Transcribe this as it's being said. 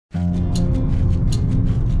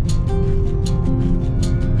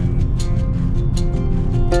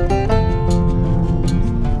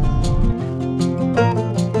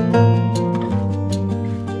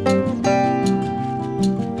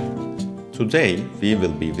Today we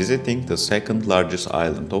will be visiting the second largest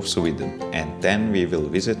island of Sweden, and then we will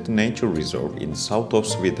visit the nature reserve in south of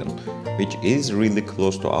Sweden, which is really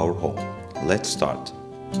close to our home. Let's start.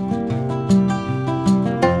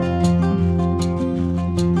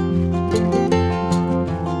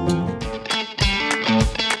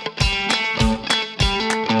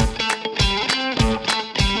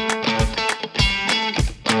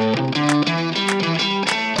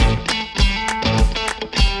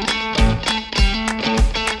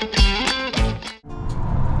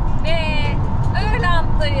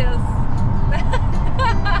 Öland'dayız.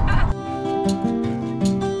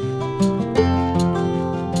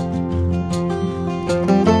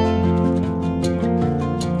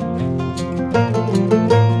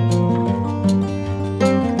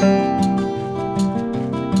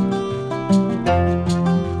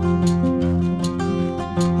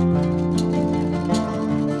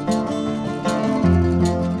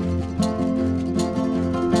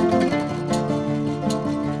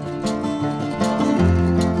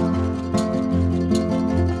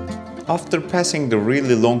 After passing the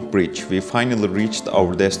really long bridge, we finally reached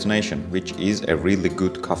our destination, which is a really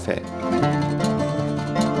good cafe.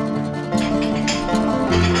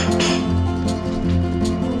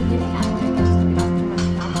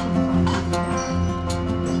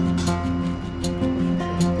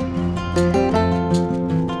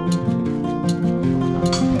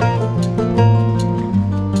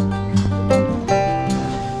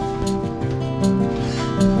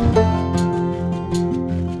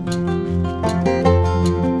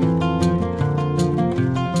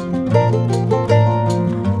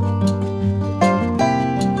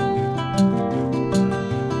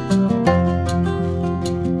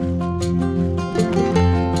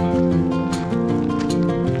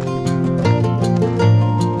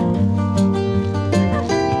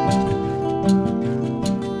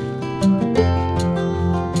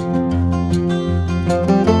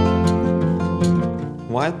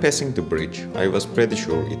 While passing the bridge, I was pretty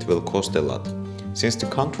sure it will cost a lot. Since the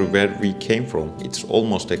country where we came from, it's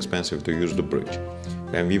almost expensive to use the bridge.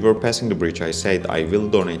 When we were passing the bridge, I said I will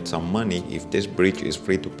donate some money if this bridge is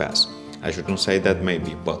free to pass. I shouldn't say that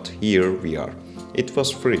maybe, but here we are. It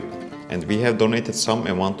was free, and we have donated some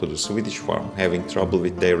amount to the Swedish farm having trouble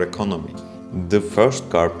with their economy. The first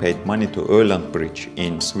car paid money to Öland bridge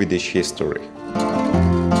in Swedish history.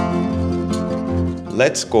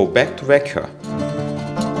 Let's go back to Växjö.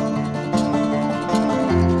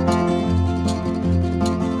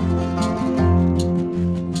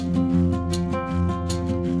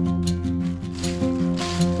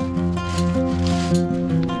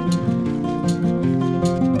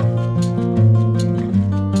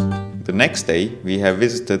 The next day, we have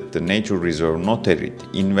visited the nature reserve Noterit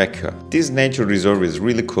in Växjö. This nature reserve is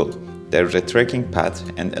really cool. There's a trekking path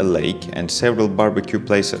and a lake and several barbecue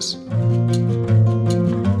places.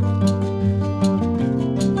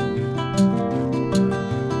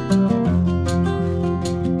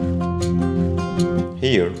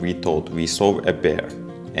 Here we thought we saw a bear,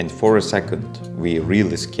 and for a second we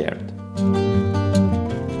really scared.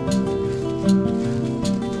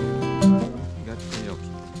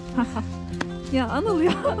 Ya Anıl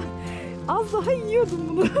ya. Az daha yiyordum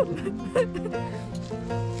bunu.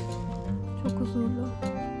 Çok huzurlu.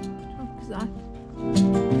 Çok güzel.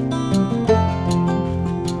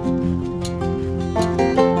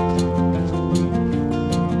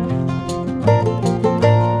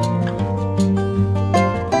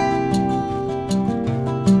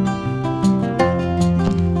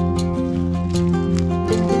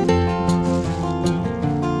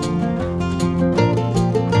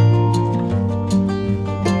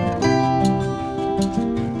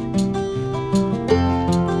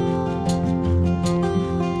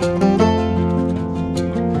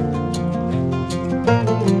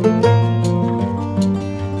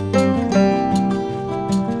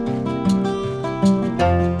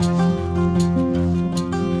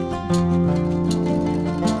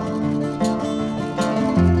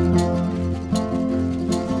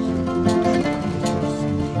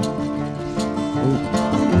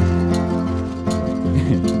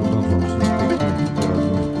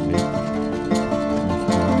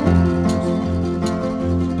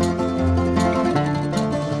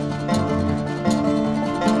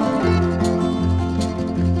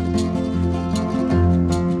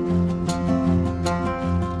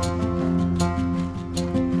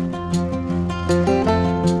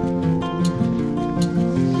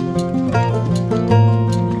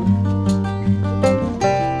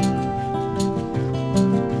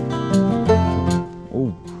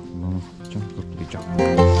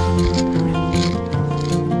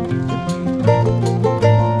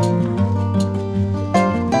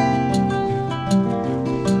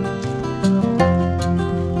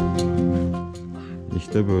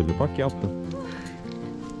 Bak yaptın.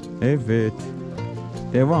 Evet.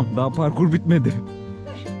 Devam. Daha parkur bitmedi.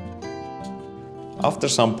 After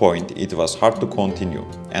some point, it was hard to continue,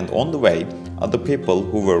 and on the way, other people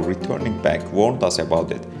who were returning back warned us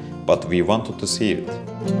about it, but we wanted to see it.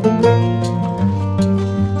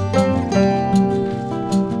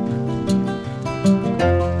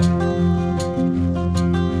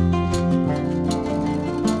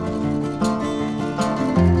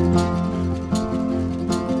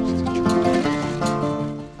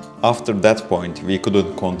 After that point, we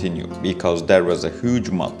couldn't continue because there was a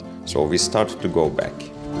huge mud, so we started to go back.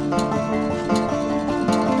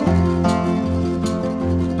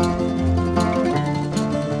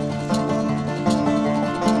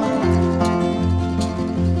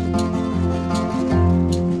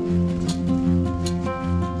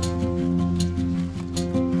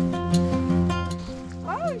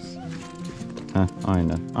 Heh,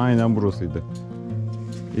 aynen. Aynen burasıydı.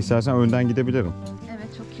 İstersen önden gidebilirim.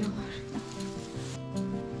 Evet, çok iyi olur.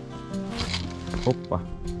 Hoppa.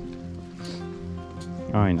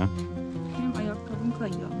 Aynen. Benim ayakkabım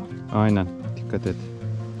kayıyor ama. Aynen. Dikkat et.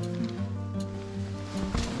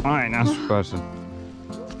 Aynen süpersin.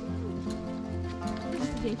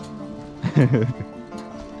 Nasıl geçtin ama?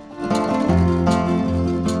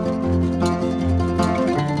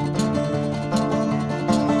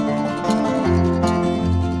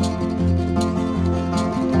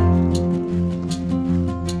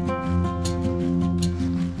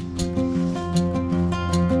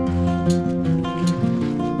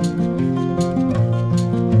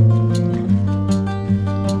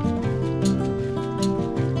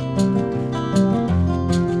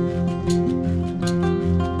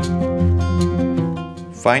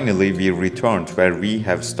 Finally, we returned where we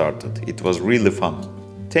have started. It was really fun.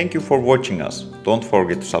 Thank you for watching us. Don't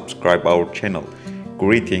forget to subscribe our channel.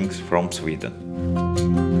 Greetings from Sweden.